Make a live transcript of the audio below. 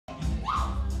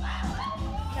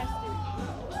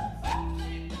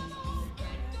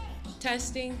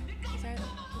Testing. Is that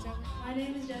My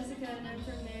name is Jessica and I'm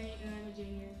from Marion and I'm a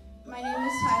junior. My name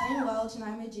is Tylen Welch and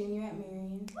I'm a junior at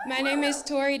Marion. My name is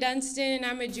Tori Dunstan and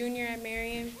I'm a junior at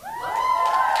Marion.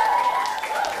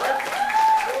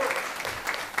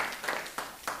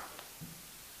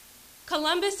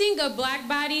 Columbusing of black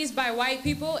bodies by white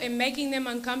people and making them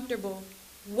uncomfortable.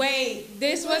 Wait,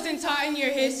 this wasn't taught in your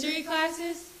history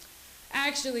classes?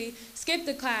 Actually, skip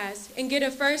the class and get a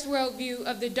first world view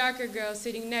of the darker girl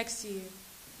sitting next to you.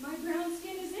 My brown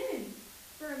skin is in,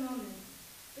 for a moment.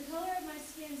 The color of my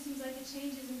skin seems like it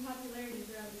changes in popularity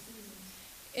throughout the seasons.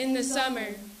 In the summer.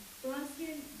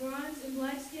 Bronze and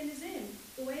black skin is in.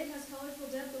 The way it has colorful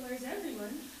depth alerts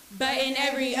everyone. But in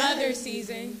every other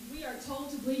season. We are told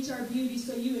to bleach our beauty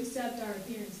so you accept our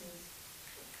appearances.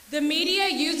 The media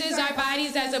uses our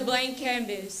bodies as a blank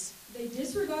canvas. They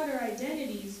disregard our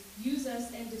identities, use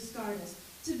us, and discard us.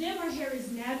 To them, our hair is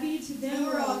nappy. To them,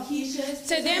 we're all Keishas.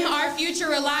 To them, our future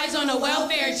relies on a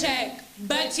welfare check.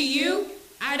 But to you,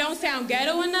 I don't sound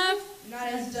ghetto enough? Not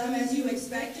as dumb as you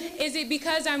expected? Is it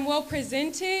because I'm well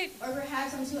presented? Or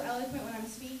perhaps I'm too eloquent when I'm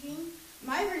speaking?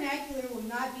 My vernacular will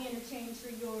not be interchanged for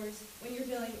yours when you're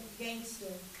feeling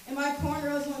gangster. And my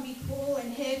cornrows won't be cool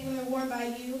and hip when they're worn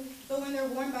by you, but when they're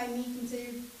worn by me,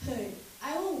 considered hood.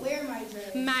 I will wear my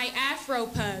dreads, my afro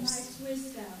my puffs,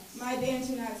 twist outs, my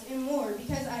bantu knots, and more,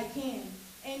 because I can.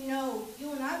 And no, you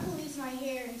will not police my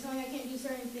hair and tell me I can't do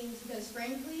certain things because,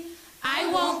 frankly,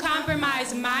 I won't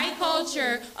compromise my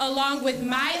culture along with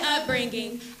my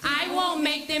upbringing. I won't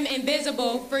make them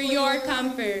invisible for your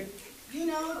comfort. You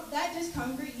know, that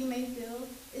discomfort you may feel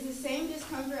is the same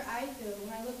discomfort I feel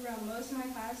when I look around most of my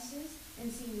classes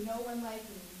and see no one like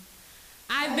me.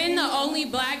 I've been the only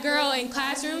black girl in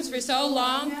classrooms for so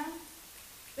long. Now,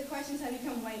 the questions have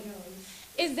become white noise.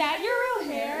 Is that your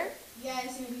real hair?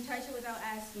 Yes, and if you touch it without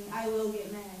asking, I will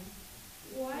get mad.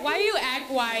 Why do you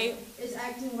act white? Is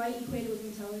acting white equated with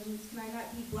intelligence? Can I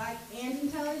not be black and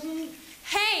intelligent?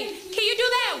 Hey, can you do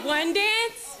that one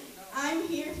dance? I'm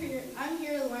here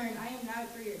to learn. I am not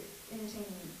for your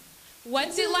entertainment.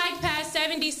 What's it like past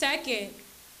 72nd?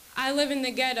 I live in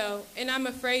the ghetto, and I'm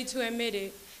afraid to admit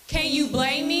it. Can you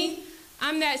blame me?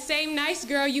 I'm that same nice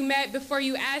girl you met before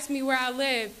you asked me where I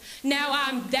live. Now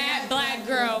I'm that black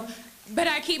girl, but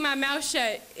I keep my mouth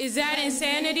shut. Is that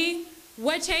insanity?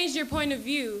 What changed your point of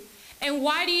view? And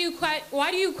why do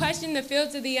you question the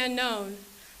fields of the unknown?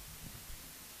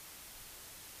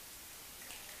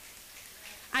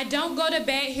 I don't go to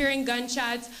bed hearing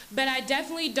gunshots, but I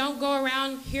definitely don't go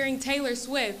around hearing Taylor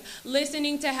Swift,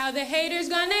 listening to how the haters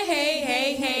gonna hate,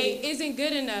 hate, hate isn't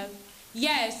good enough.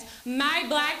 Yes, my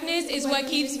blackness is what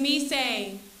keeps me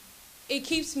sane. It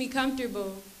keeps me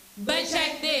comfortable. But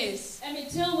check this. Emmett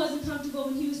Till wasn't comfortable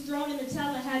when he was thrown in the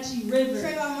Tallahatchie River.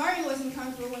 Trayvon Martin wasn't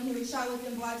comfortable when he was shot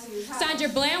within blocks of his house. Sandra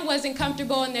Bland wasn't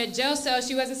comfortable in that jail cell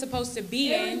she wasn't supposed to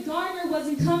be Aaron in. Garner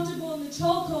wasn't comfortable in the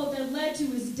chokehold that led to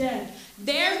his death.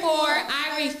 Therefore,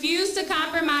 I refuse to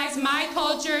compromise my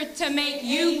culture to make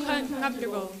you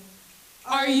comfortable.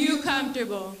 Are you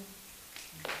comfortable?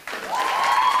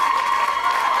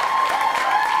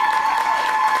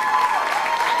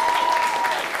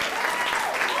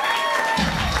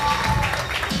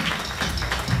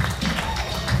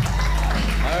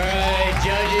 All right,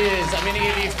 judges, I'm going to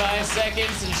give you 5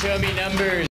 seconds and show me numbers.